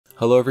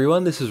Hello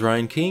everyone, this is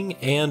Ryan King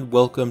and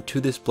welcome to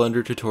this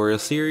Blender tutorial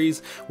series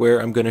where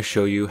I'm going to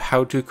show you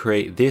how to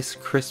create this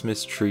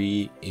Christmas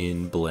tree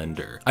in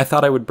Blender. I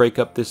thought I would break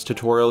up this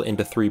tutorial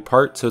into 3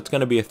 parts, so it's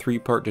going to be a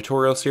 3-part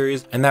tutorial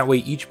series, and that way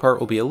each part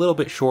will be a little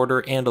bit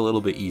shorter and a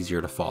little bit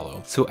easier to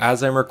follow. So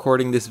as I'm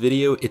recording this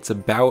video, it's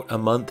about a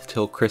month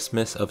till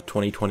Christmas of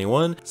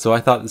 2021, so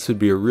I thought this would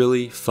be a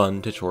really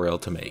fun tutorial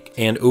to make.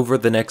 And over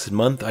the next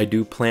month, I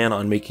do plan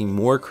on making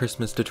more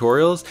Christmas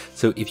tutorials,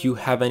 so if you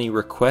have any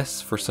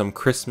requests for some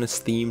Christmas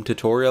themed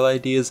tutorial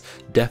ideas,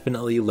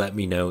 definitely let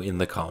me know in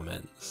the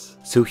comments.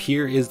 So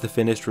here is the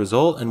finished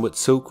result, and what's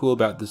so cool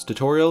about this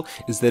tutorial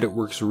is that it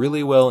works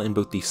really well in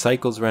both the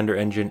Cycles render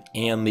engine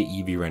and the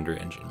Eevee render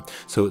engine.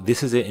 So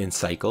this is it in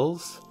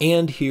Cycles,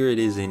 and here it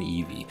is in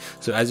Eevee.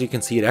 So as you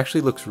can see, it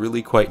actually looks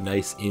really quite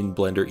nice in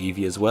Blender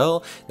Eevee as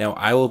well. Now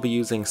I will be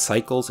using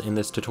Cycles in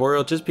this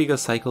tutorial just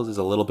because Cycles is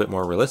a little bit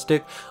more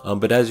realistic,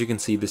 but as you can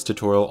see, this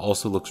tutorial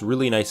also looks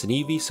really nice in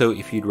Eevee, so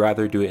if you'd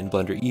rather do it in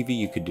Blender Eevee,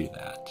 you could do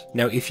that.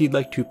 Now if you'd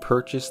like to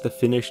purchase the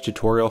finished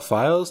tutorial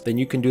files, then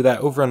you can do that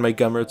over on my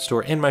Gumroad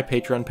store and my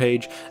Patreon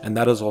page, and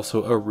that is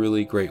also a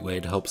really great way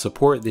to help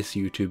support this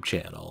YouTube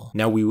channel.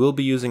 Now we will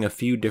be using a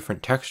few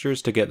different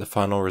textures to get the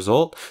final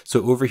result.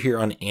 So over here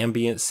on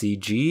Ambient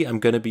CG, I'm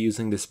going to be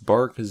using this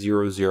Bark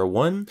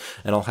 001,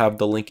 and I'll have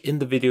the link in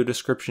the video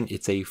description.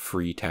 It's a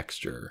free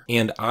texture.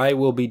 And I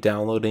will be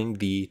downloading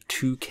the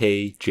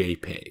 2K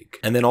JPEG.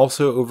 And then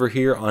also over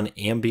here on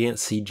Ambient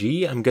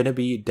CG, I'm going to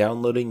be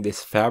downloading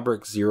this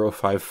Fabric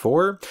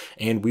 054,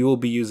 and we will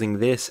be using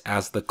this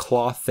as the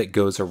cloth that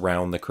goes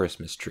around the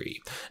Christmas tree.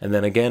 And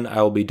then again,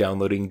 I will be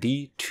downloading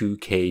the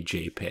 2K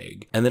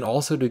JPEG. And then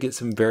also to get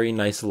some very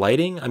nice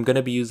lighting, I'm going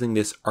to be using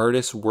this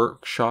Artist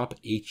Workshop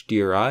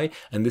HDRI,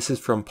 and this is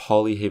from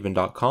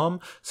polyhaven.com.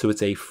 So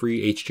it's a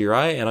free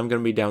HDRI, and I'm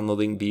going to be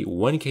downloading the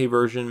 1K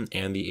version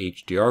and the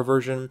HDR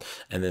version,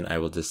 and then I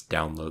will just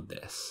download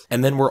this.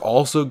 And then we're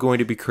also going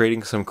to be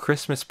creating some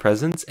Christmas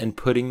presents and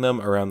putting them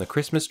around the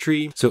Christmas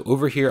tree. So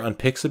over here on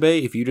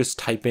Pixabay, if you just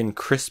type in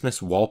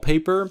Christmas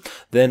wallpaper,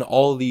 then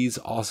all these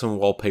awesome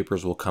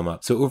wallpapers will come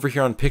up. So over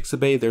here on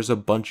Pixabay, there's a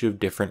bunch of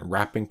different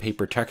wrapping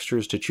paper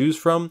textures to choose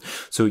from,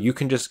 so you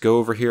can just go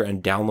over here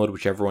and download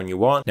whichever one you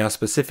want. Now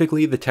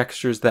specifically, the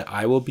textures that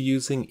I will be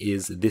using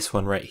is this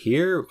one right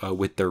here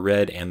with the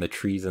red and the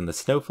trees and the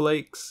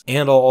snowflakes,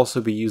 and I'll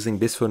also be using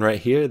this one right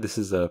here. This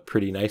is a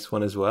pretty nice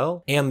one as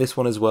well, and this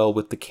one as well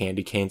with the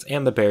candy canes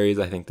and the berries.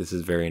 I think this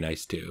is very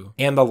nice too.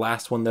 And the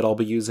last one that I'll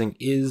be using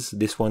is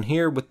this one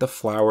here with the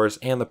flowers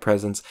and the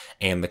presents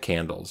and the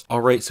candles.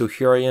 Alright, so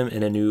here I am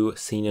in a new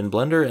scene in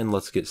Blender, and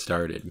let's get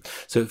started.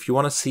 So if you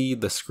want to see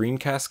the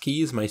screencast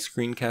keys, my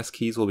screencast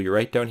keys will be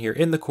right down here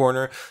in the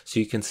corner so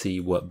you can see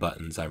what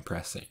buttons I'm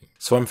pressing.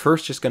 So I'm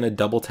first just going to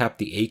double tap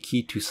the A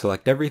key to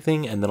select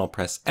everything, and then I'll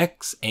press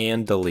X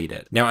and delete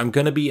it. Now I'm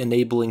going to be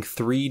enabling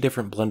 3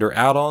 different Blender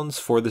add-ons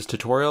for this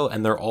tutorial,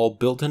 and they're all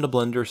built into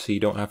Blender so you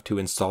don't have to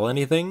install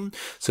anything.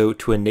 So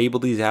to enable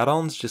these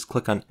add-ons, just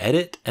click on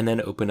Edit and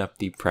then open up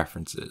the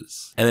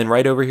Preferences. And then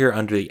right over here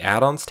under the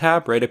Add-ons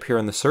tab, right up here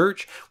in the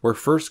search, we're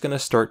first going to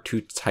start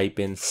to type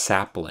in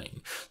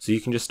sapling. So you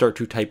can just start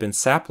to type in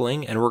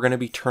sapling, and we're going to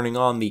be turning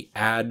on the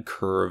Add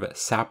Curve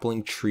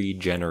Sapling Tree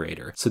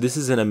Generator. So this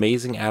is an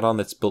amazing add-on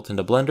that's built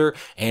into Blender,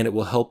 and it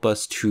will help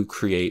us to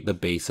create the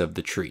base of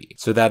the tree.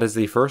 So that is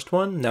the first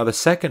one. Now the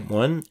second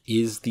one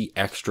is the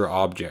extra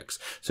objects.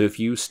 So if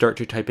you start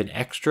to type in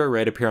extra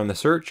right up here on the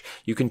search,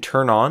 you can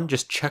turn on,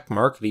 just check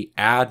mark the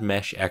Add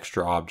Mesh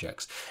Extra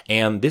Objects,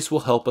 and this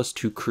will help us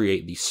to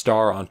create the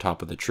star on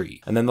top of the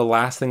tree. And then the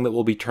last thing that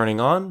we'll be turning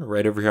on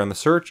right over here on the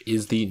search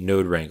is the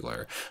Node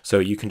Wrangler. So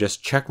you can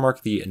just check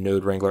mark the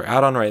Node Wrangler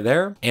add-on right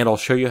there, and I'll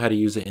show you how to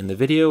use it in the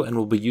video, and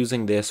we'll be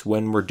using this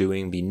when we're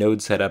doing the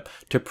node setup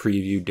to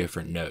preview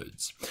different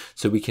nodes.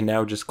 So we can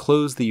now just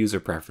close the user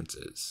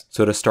preferences.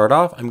 So to start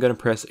off, I'm going to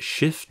press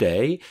Shift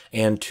A,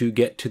 and to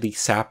get to the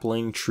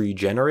sapling tree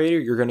generator,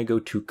 you're going to go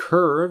to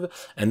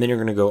Curve, and then you're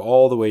going to go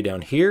all the way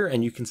down here,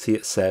 and you can see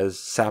it says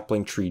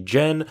sapling tree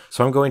gen.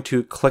 So I'm going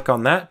to click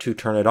on that to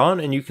turn it on,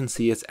 and you can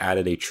see it's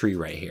added a tree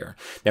right here.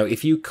 Now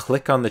if you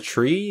click on the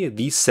tree,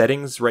 these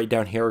settings right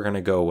down here are going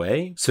to go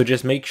away. So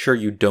just make sure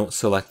you don't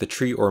select the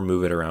tree or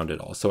move it around at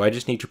all. So I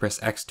just need to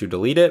press X to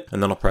delete it,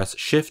 and then I'll press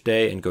Shift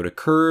A and go to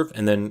Curve,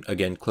 and then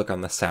again click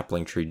on the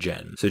sapling tree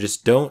gen. So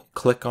just don't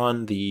click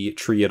on the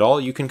tree at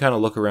all. You can kind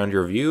of look around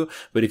your view,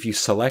 but if you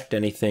select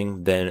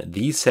anything, then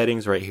these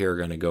settings right here are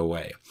going to go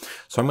away.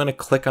 So I'm going to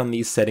click on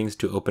these settings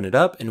to open it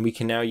up, and we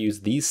can now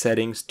use these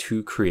settings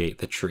to create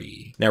the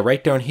tree. Now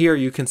right down here,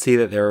 you can see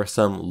that there are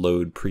some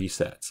load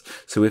presets.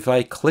 So if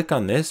I click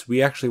on this,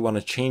 we actually want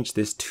to change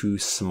this to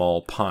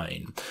small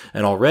pine.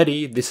 And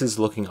already this is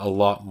looking a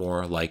lot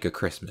more like a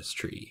Christmas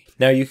tree.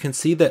 Now you can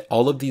see that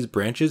all of these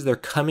branches, they're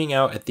coming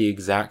out at the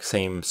exact exact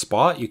same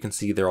spot. You can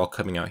see they're all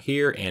coming out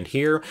here, and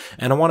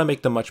I want to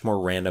make them much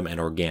more random and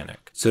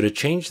organic. So to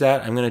change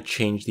that, I'm going to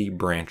change the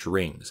branch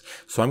rings.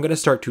 So I'm going to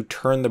start to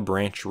turn the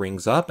branch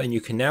rings up, and you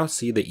can now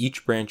see that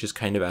each branch is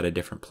kind of at a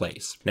different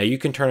place. Now you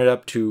can turn it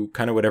up to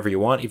kind of whatever you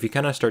want. If you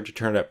kind of start to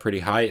turn it up pretty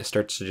high, it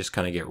starts to just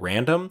kind of get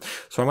random.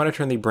 So I'm going to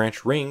turn the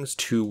branch rings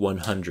to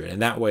 100, and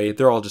that way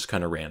they're all just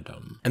kind of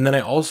random. And then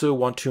I also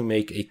want to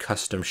make a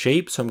custom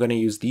shape, so I'm going to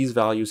use these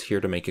values here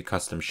to make a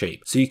custom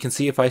shape. So you can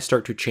see if I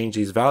start to change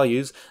these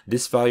values,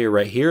 this value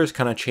right here is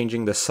kind of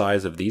changing the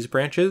size of these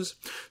branches.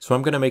 So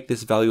I'm going to make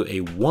this value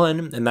a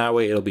 1, and that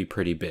way it'll be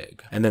pretty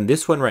big. And then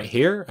this one right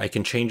here, I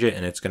can change it,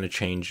 and it's going to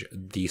change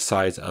the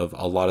size of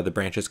a lot of the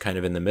branches kind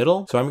of in the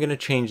middle. So I'm going to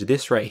change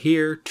this right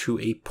here to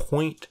a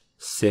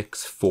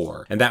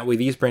 0.64, and that way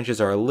these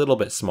branches are a little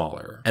bit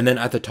smaller. And then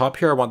at the top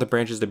here, I want the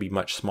branches to be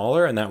much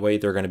smaller, and that way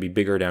they're going to be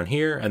bigger down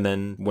here, and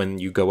then when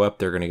you go up,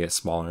 they're going to get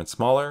smaller and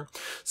smaller.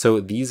 So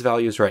these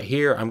values right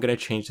here, I'm going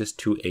to change this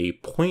to a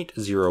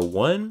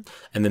 0.01,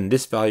 and then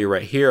this value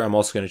right here, I'm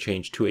also going to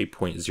change to a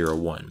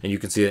 0.01. And you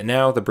can see that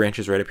now the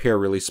branches right up here are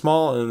really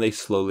small, and then they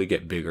slowly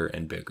get bigger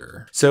and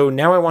bigger. So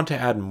now I want to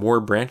add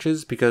more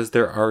branches because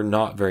there are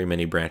not very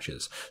many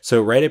branches.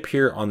 So right up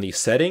here on the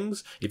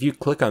settings, if you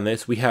click on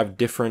this, we have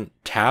different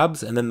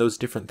tabs, and then those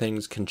different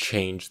things can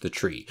change the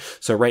tree.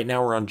 So right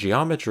now we're on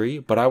geometry,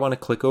 but I want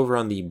to click over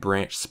on the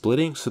branch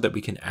splitting so that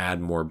we can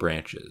add more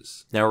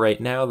branches. Now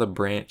right now the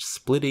branch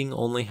splitting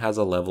only has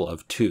a level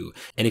of 2,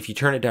 and if you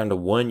turn it down to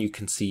 1, you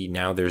can see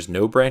now there's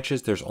no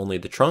branches, there's only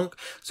the trunk.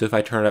 So if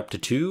I turn it up to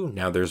 2,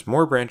 now there's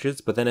more branches,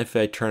 but then if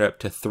I turn it up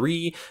to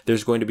 3,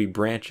 there's going to be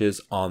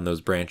branches on those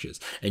branches.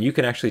 And you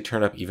can actually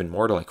turn up even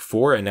more to like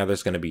 4, and now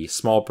there's going to be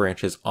small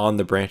branches on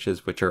the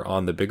branches which are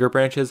on the bigger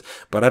branches,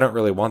 but I don't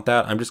really want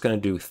that. I'm just going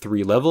to do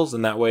 3 levels,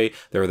 and that way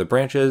there are the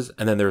branches,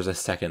 and then there's a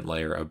second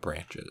layer of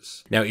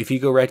branches. Now if you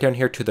go right down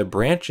here to the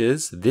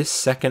branches, this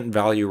second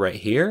value right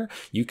here,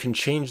 you can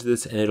change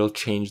this and it'll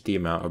change the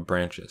amount of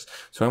branches.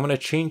 So I'm going to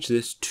change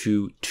this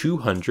to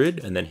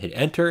 200 and then hit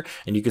enter,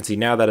 and you can see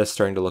now that it's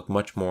starting to look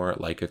much more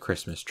like a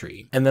Christmas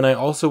tree. And then I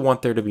also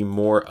want there to be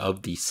more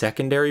of the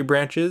secondary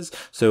branches.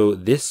 So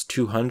this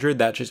 200,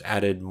 that just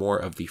added more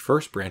of the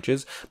first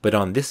branches, but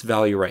on this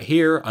value right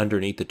here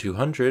underneath the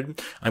 200,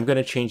 I'm going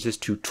to change this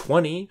to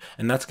 20,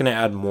 and that's going to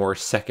add more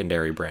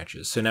secondary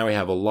branches. So now we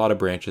have a lot of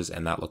branches,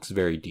 and that looks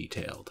very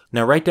detailed.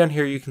 Now right down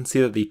here you can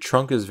see that the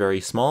trunk is very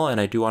small, and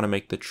I do want to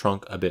make the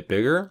trunk a bit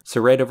bigger. So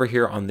right over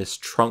here on this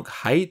trunk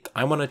height,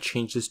 I want to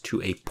change this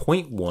to a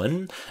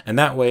 0.1, and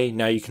that way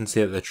now you can see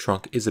that the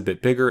trunk is a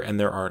bit bigger and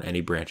there aren't any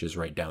branches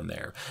right down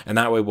there. And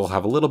that way we'll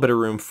have a little bit of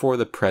room for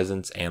the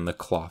presents and the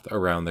cloth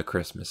around the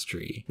Christmas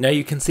tree. Now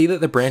you can see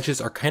that the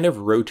branches are kind of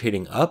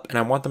rotating up, and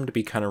I want them to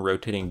be kind of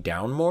rotating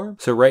down more.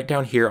 So right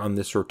down here on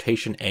this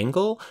rotation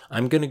angle,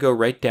 I'm going to go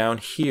right down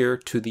here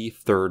to the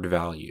third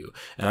value,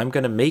 and I'm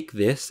going to make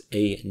this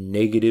a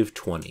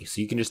 -20.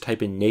 So you can just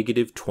type in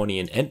 -20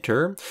 and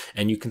enter,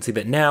 and you can see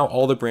that now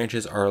all the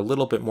branches are a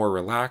little bit more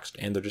relaxed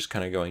and they're just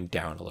kind of going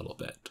down a little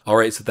bit.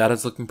 Alright, so that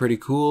is looking pretty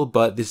cool,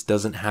 but this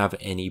doesn't have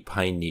any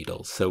pine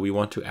needles. So we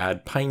want to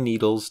add pine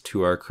needles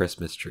to our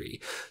Christmas tree.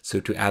 So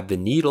to add the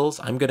needles,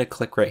 I'm going to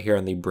click right here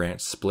on the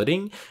branch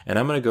splitting, and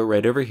I'm going to go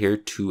right over here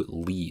to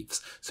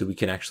leaves. So we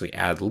can actually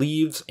add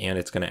leaves, and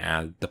it's going to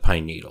add the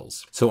pine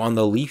needles. So on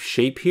the leaf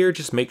shape here,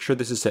 just make sure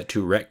this is set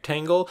to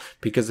rectangle,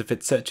 because if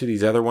it's set to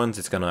these other ones,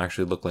 it's going to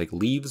actually look like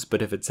leaves,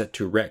 but if it's set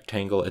to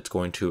rectangle, it's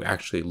going to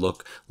actually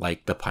look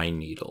like the pine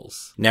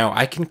needles. Now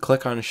I can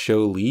click on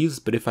show leaves,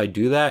 but if I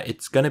do that,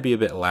 it's going to be a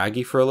bit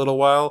laggy for a little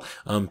while,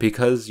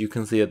 because you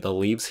can see that the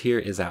leaves here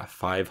is at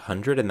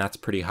 500, and that's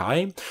pretty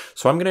high.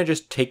 So I'm going to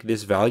just take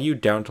this value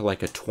down to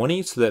like a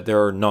 20 so that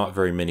there are not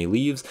very many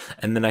leaves,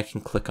 and then I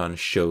can click on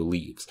show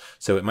leaves.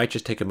 So it might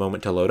just take a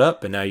moment to load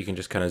up, and now you can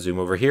just kind of zoom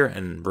over here,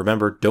 and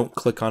remember, don't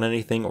click on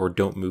anything or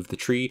don't move the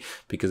tree,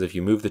 because if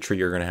you move the tree,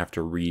 you're going to have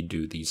to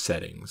redo these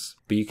settings.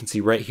 But you can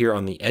see right here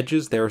on the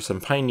edges, there are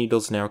some pine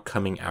needles now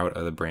coming out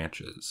of the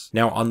branches.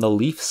 Now on the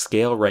leaf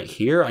scale right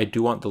here, I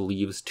do want the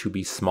leaves to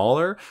be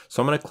smaller.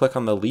 So I'm going to click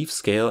on the leaf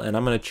scale, and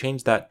I'm going to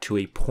change that to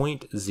a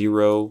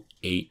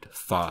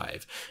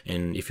 0.085.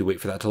 And if you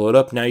wait for that to load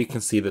up, now you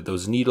can see that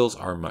those needles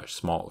are much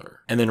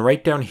smaller. And then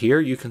right down here,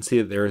 you can see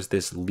that there is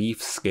this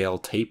leaf scale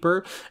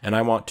taper, and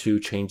I want to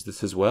change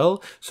this as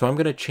well. So I'm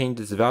going to change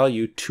this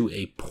value to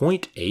a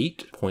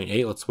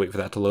 0.8. Let's wait for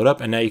that to load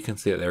up, and now you can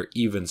see that they're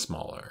even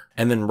smaller.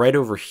 And then right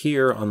over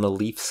here on the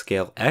leaf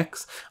scale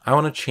X, I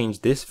want to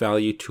change this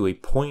value to a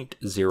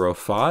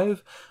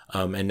 0.05.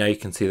 And now you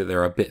can see that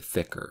they're a bit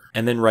thicker.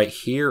 And then right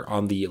here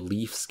on the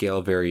leaf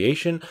scale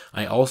variation,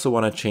 I also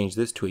want to change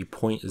this to a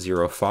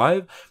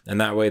 0.05, and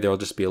that way there'll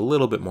just be a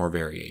little bit more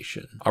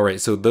variation. Alright,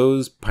 so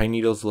those pine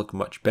needles look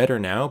much better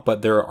now,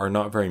 but there are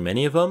not very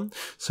many of them.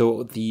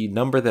 So the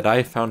number that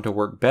I found to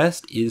work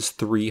best is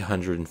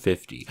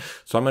 350.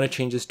 So I'm going to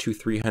change this to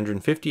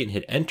 350 and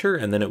hit enter,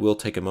 and then it will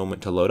take a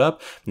moment to load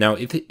up. Now,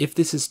 if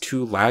this is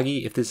too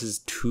laggy, if this is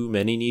too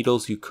many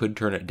needles, you could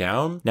turn it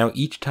down. Now,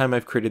 each time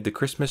I've created the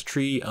Christmas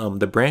tree,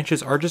 the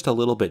branches are just a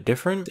little bit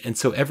different, and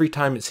so every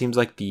time it seems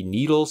like the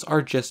needles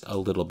are just a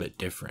little bit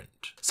different.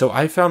 So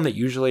I found that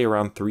usually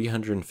around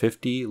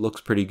 350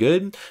 looks pretty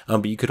good,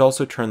 but you could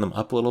also turn them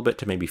up a little bit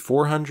to maybe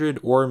 400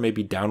 or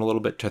maybe down a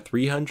little bit to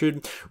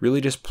 300.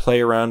 Really just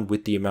play around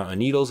with the amount of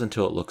needles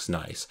until it looks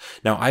nice.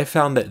 Now I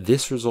found that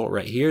this result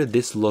right here,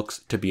 this looks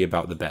to be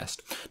about the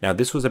best. Now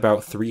this was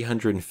about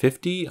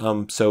 350,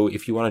 so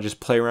if you want to just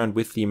play around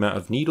with the amount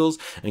of needles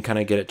and kind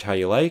of get it to how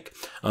you like.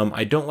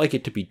 I don't like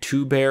it to be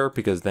too bare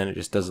because then it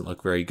just doesn't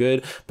look very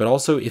good, but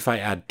also if I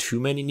add too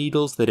many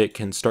needles that it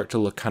can start to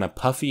look kind of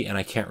puffy and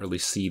I can't really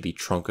see the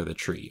trunk of the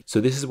tree.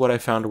 So this is what I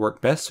found to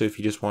work best. So if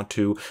you just want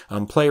to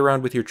play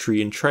around with your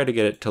tree and try to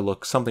get it to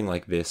look something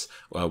like this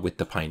with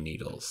the pine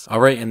needles. All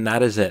right, and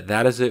that is it.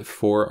 That is it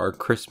for our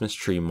Christmas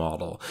tree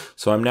model.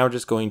 So I'm now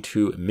just going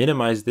to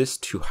minimize this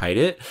to hide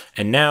it.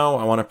 And now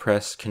I want to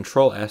press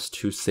Control S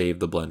to save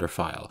the Blender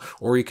file.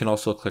 Or you can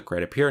also click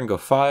right up here and go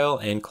File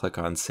and click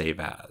on Save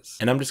As.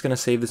 And I'm just going to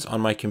save this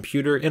on my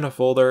computer in a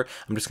folder.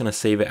 I'm just going to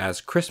save it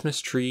as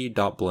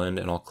christmastree.blend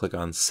and I'll click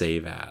on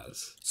Save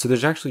As. So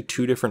there's actually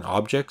two different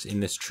objects in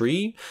this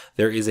tree.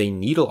 There is a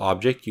needle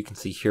object. You can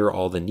see here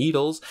all the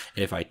needles.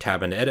 And if I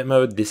tab into edit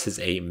mode, this is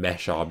a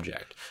mesh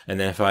object. And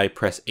then if I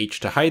press H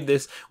to hide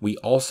this, we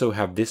also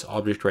have this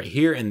object right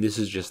here. And this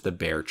is just the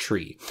bare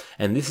tree.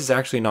 And this is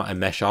actually not a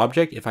mesh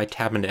object. If I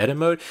tab into edit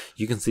mode,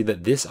 you can see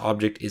that this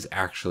object is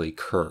actually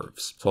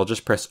curves. So I'll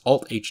just press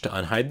Alt H to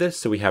unhide this.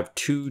 So we have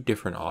two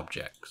different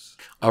objects.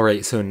 All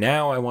right, so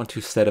now I want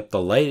to set up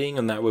the lighting,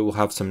 and that way we'll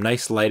have some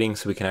nice lighting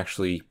so we can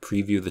actually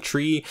preview the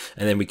tree,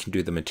 and then we can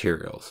do the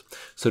materials.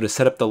 So to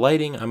set up the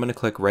lighting, I'm going to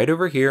click right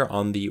over here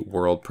on the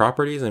world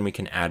properties, and we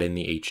can add in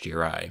the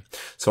HDRI.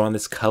 So on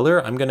this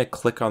color, I'm going to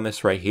click on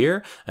this right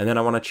here, and then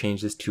I want to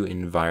change this to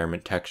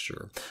environment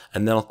texture.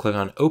 And then I'll click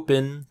on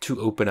open to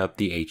open up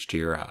the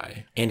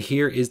HDRI. And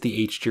here is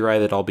the HDRI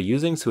that I'll be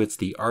using, so it's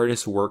the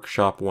Artist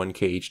Workshop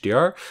 1K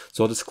HDR.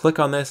 So I'll just click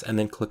on this and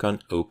then click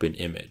on open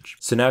image.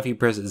 So now if you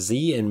press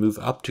Z and move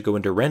up to go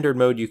into rendered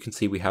mode, you can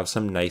see we have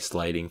some nice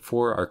lighting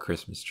for our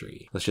Christmas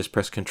tree. Let's just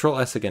press Control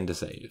S again to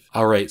save.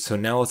 All right, so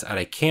now let's add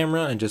a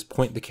camera and just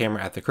point the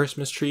camera at the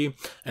Christmas tree,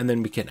 and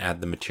then we can add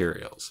the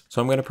materials.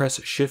 So I'm going to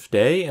press Shift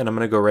A, and I'm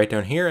going to go right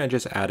down here and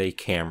just add a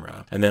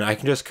camera. And then I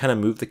can just kind of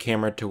move the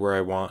camera to where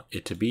I want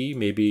it to be,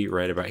 maybe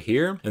right about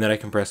here. And then I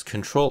can press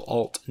Control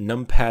Alt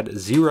Numpad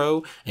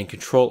 0, and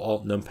Control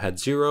Alt Numpad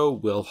 0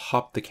 will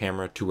hop the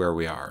camera to where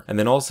we are. And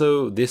then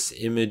also this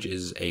image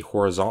is a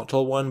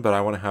horizontal one, but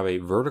I want to have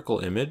a vertical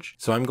image.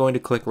 So I'm going to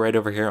click right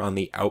over here on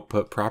the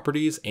output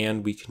properties,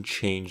 and we can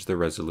change the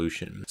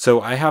resolution.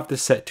 So I have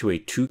this set to a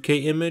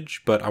 2K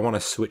image, but I want to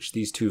switch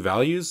these two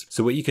values.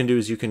 So what you can do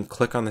is you can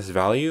click on this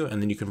value,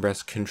 and then you can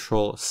press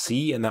Control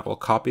C, and that will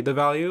copy the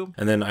value.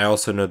 And then I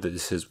also know that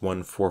this is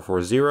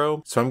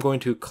 1440. So I'm going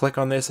to click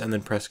on this and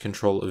then press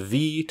Control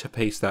V to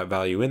paste that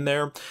value in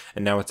there.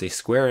 And now it's a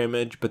square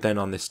image, but then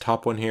on this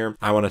top one here,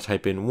 I want to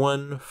type in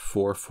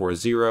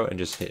 1440 and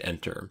just hit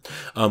enter.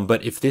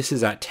 But if this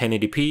is at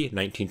 1080p,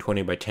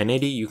 1920 by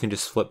 1080, you can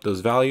just flip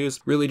those values,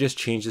 really just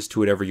change this to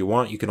whatever you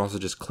want. You can also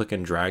just click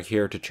and drag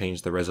here to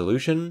change the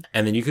resolution,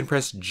 and then you can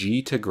press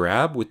G to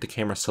grab with the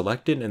camera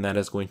selected, and that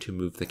is going to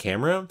move the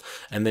camera.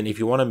 And then if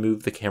you want to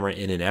move the camera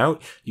in and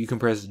out, you can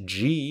press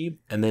G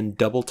and then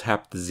double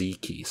tap the Z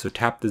key. So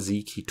tap the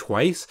Z key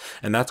twice,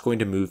 and that's going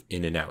to move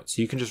in and out.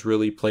 So you can just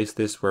really place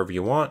this wherever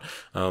you want,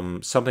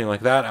 something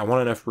like that. I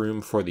want enough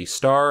room for the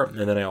star,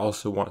 and then I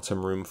also want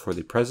some room for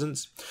the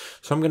presents.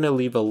 So I'm going to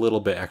leave a little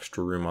bit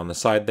extra room on the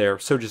side there,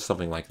 so just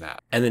something like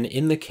that. And then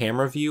in the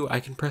camera view, I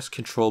can press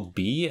Control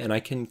B, and I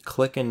can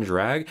click and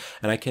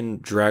I can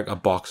drag a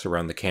box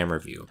around the camera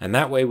view. And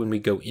that way, when we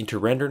go into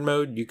rendered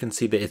mode, you can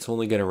see that it's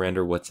only going to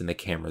render what's in the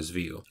camera's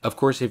view. Of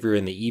course, if you're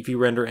in the Eevee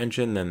render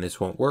engine, then this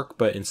won't work,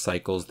 but in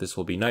Cycles, this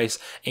will be nice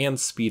and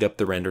speed up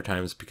the render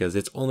times because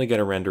it's only going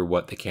to render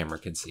what the camera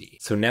can see.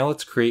 So now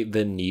let's create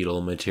the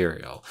needle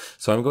material.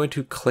 So I'm going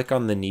to click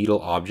on the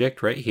needle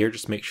object right here.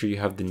 Just make sure you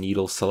have the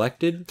needle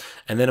selected,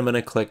 and then I'm going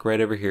to click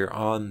right over here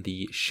on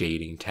the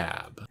shading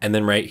tab. And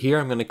then right here,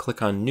 I'm going to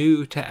click on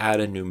new to add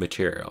a new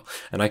material,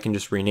 and I can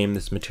just rename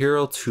this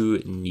material to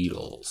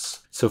needles.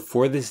 So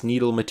for this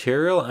needle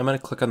material, I'm going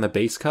to click on the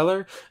base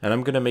color, and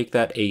I'm going to make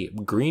that a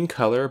green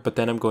color, but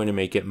then I'm going to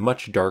make it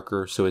much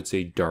darker so it's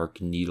a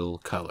dark needle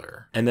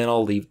color. And then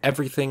I'll leave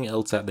everything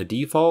else at the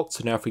default.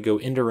 So now if we go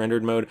into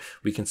rendered mode,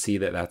 we can see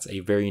that that's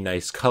a very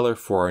nice color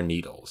for our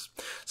needles.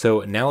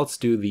 So now let's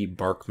do the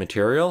bark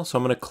material. So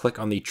I'm going to click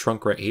on the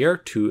trunk right here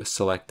to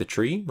select the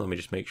tree. Let me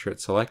just make sure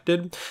it's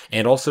selected.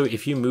 And also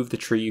if you move the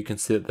tree, you can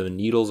see that the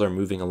needles are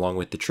moving along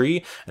with the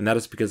tree. And that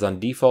is because on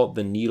default,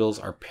 the needles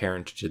are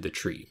parent to the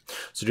tree.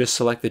 So just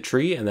select the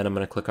tree, and then I'm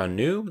going to click on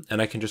new,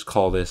 and I can just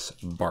call this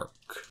bark.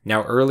 stroke.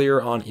 Now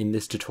earlier on in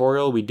this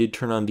tutorial, we did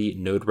turn on the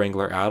Node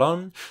Wrangler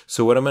add-on.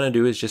 So what I'm going to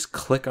do is just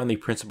click on the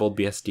principled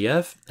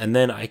BSDF, and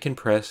then I can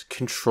press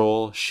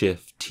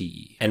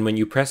Control-Shift-T. And when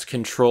you press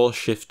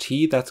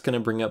Control-Shift-T, that's going to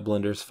bring up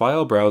Blender's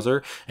file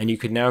browser, and you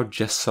can now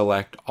just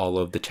select all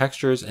of the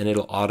textures and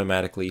it'll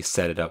automatically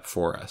set it up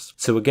for us.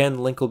 So again,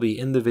 link will be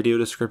in the video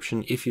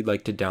description if you'd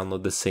like to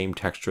download the same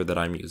texture that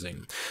I'm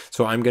using.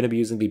 So I'm going to be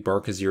using the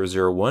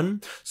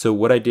Bark001. So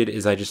what I did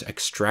is I just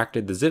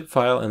extracted the zip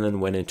file and then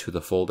went into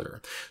the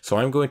folder. So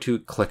I'm going to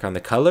click on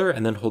the color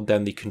and then hold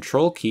down the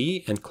Control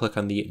key and click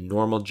on the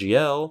normal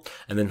GL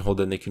and then hold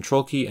down the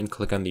Control key and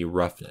click on the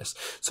roughness.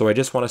 So I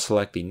just want to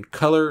select the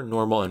color,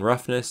 normal, and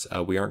roughness.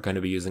 We aren't going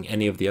to be using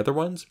any of the other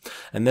ones.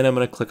 And then I'm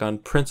going to click on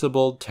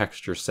Principled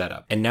Texture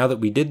Setup. And now that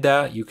we did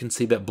that, you can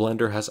see that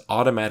Blender has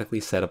automatically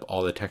set up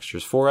all the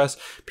textures for us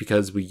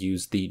because we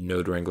used the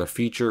Node Wrangler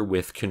feature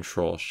with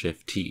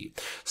Control-Shift-T.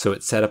 So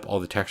it set up all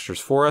the textures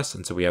for us,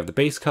 and so we have the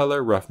base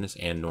color, roughness,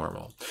 and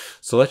normal.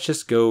 So let's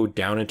just go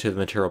down into the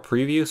material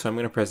preview. So I'm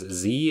going to press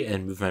Z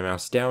and move my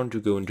mouse down to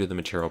go into the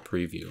material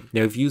preview.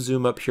 Now if you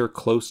zoom up here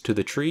close to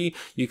the tree,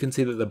 you can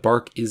see that the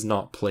bark is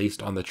not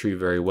placed on the tree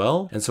very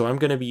well, and so I'm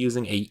going to be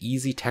using a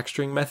easy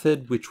texturing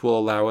method which will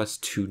allow us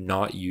to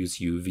not use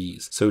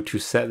UVs. So to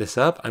set this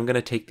up, I'm going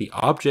to take the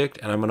object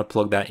and I'm going to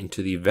plug that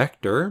into the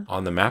vector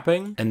on the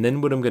mapping, and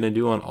then what I'm going to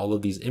do on all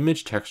of these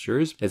image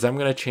textures is I'm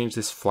going to change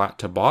this flat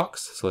to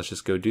box. So let's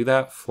just go do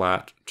that,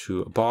 flat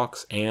to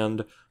box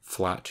and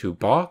flat to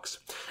box,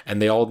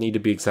 and they all need to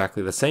be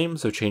exactly the same,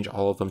 so change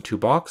all of them to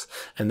box.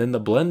 And then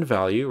the blend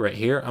value right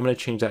here, I'm going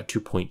to change that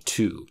to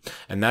 0.2,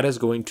 and that is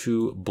going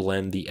to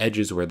blend the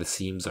edges where the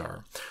seams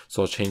are.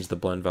 So I'll change the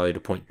blend value to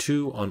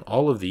 0.2 on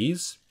all of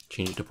these,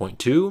 change it to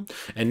 0.2,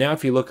 and now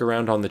if you look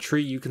around on the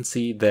tree, you can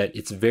see that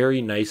it's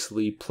very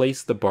nicely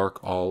placed the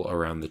bark all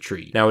around the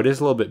tree. Now it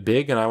is a little bit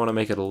big and I want to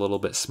make it a little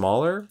bit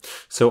smaller,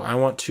 so I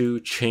want to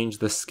change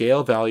the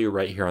scale value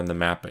right here on the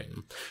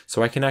mapping.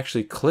 So I can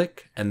actually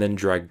click and then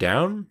drag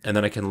down, and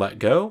then I can let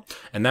go,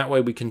 and that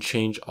way we can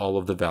change all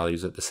of the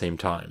values at the same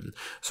time.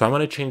 So I'm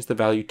going to change the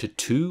value to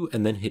 2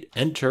 and then hit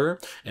enter,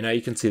 and now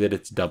you can see that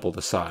it's double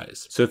the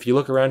size. So if you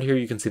look around here,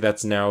 you can see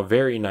that's now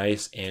very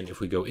nice, and if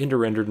we go into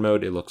rendered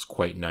mode, it looks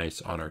quite nice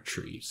on our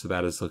tree. So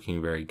that is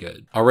looking very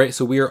good. All right,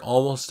 so we are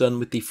almost done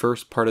with the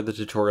first part of the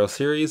tutorial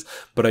series,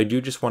 but I do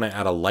just want to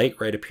add a light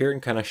right up here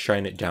and kind of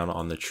shine it down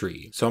on the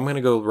tree. So I'm going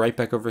to go right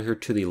back over here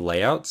to the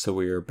layout. So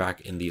we are back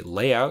in the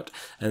layout,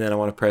 and then I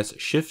want to press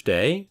Shift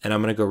A, and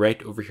I'm going to go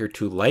right over here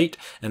to light,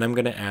 and I'm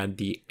going to add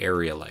the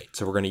area light.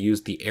 So we're going to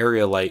use the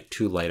area light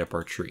to light up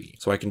our tree.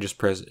 So I can just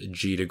press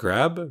G to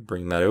grab,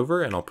 bring that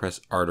over, and I'll press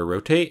R to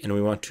rotate, and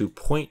we want to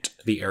point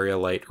the area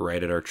light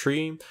right at our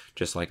tree,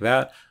 just like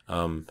that.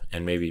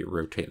 And maybe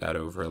rotate that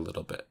over a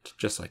little bit,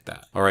 just like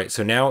that. All right,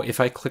 so now if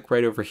I click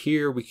right over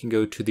here, we can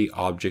go to the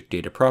object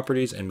data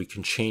properties and we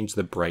can change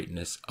the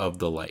brightness of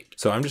the light.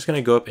 So I'm just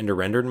gonna go up into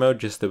rendered mode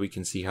just so that we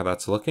can see how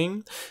that's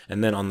looking.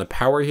 And then on the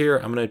power here,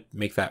 I'm gonna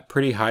make that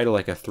pretty high to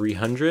like a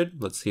 300.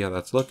 Let's see how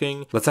that's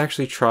looking. Let's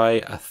actually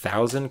try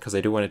 1000 because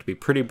I do want it to be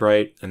pretty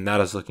bright, and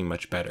that is looking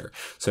much better.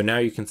 So now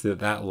you can see that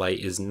that light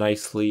is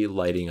nicely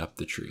lighting up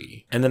the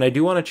tree. And then I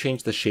do wanna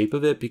change the shape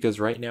of it because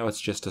right now it's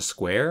just a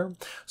square.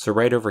 So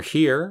right over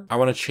here, I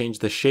want to change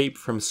the shape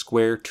from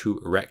square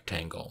to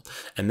rectangle.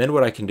 And then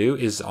what I can do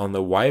is on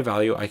the Y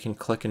value, I can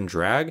click and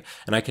drag,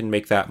 and I can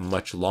make that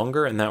much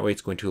longer, and that way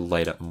it's going to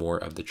light up more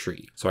of the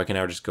tree. So I can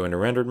now just go into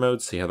rendered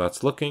mode, see how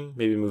that's looking,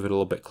 maybe move it a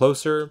little bit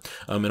closer.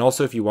 And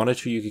also if you wanted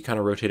to, you could kind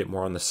of rotate it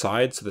more on the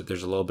side so that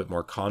there's a little bit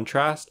more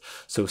contrast.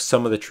 So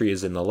some of the tree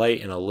is in the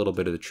light and a little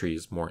bit of the tree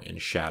is more in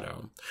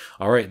shadow.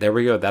 All right, there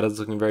we go. That is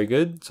looking very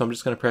good. So I'm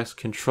just going to press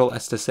Control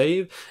S to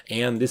save,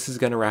 and this is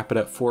going to wrap it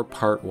up for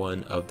part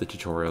 1 of the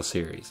tutorial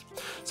series.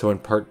 So in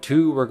part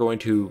 2, we're going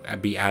to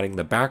be adding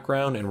the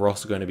background, and we're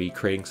also going to be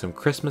creating some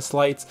Christmas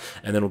lights,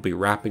 and then we'll be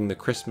wrapping the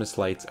Christmas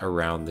lights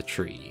around the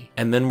tree.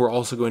 And then we're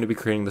also going to be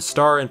creating the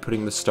star and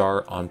putting the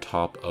star on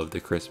top of the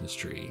Christmas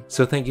tree.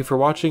 So thank you for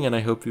watching, and I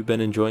hope you've been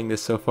enjoying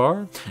this so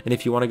far. And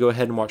if you want to go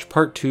ahead and watch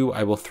part 2,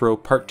 I will throw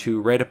part 2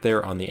 right up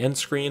there on the end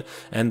screen,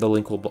 and the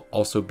link will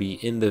also be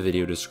in the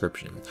video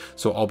description.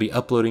 So I'll be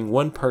uploading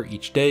one part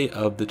each day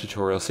of the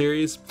tutorial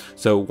series.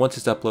 So once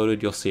it's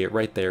uploaded, you'll see it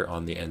right there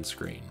on the end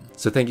screen.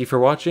 So thank you for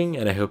watching,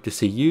 and I hope to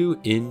see you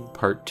in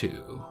part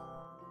 2.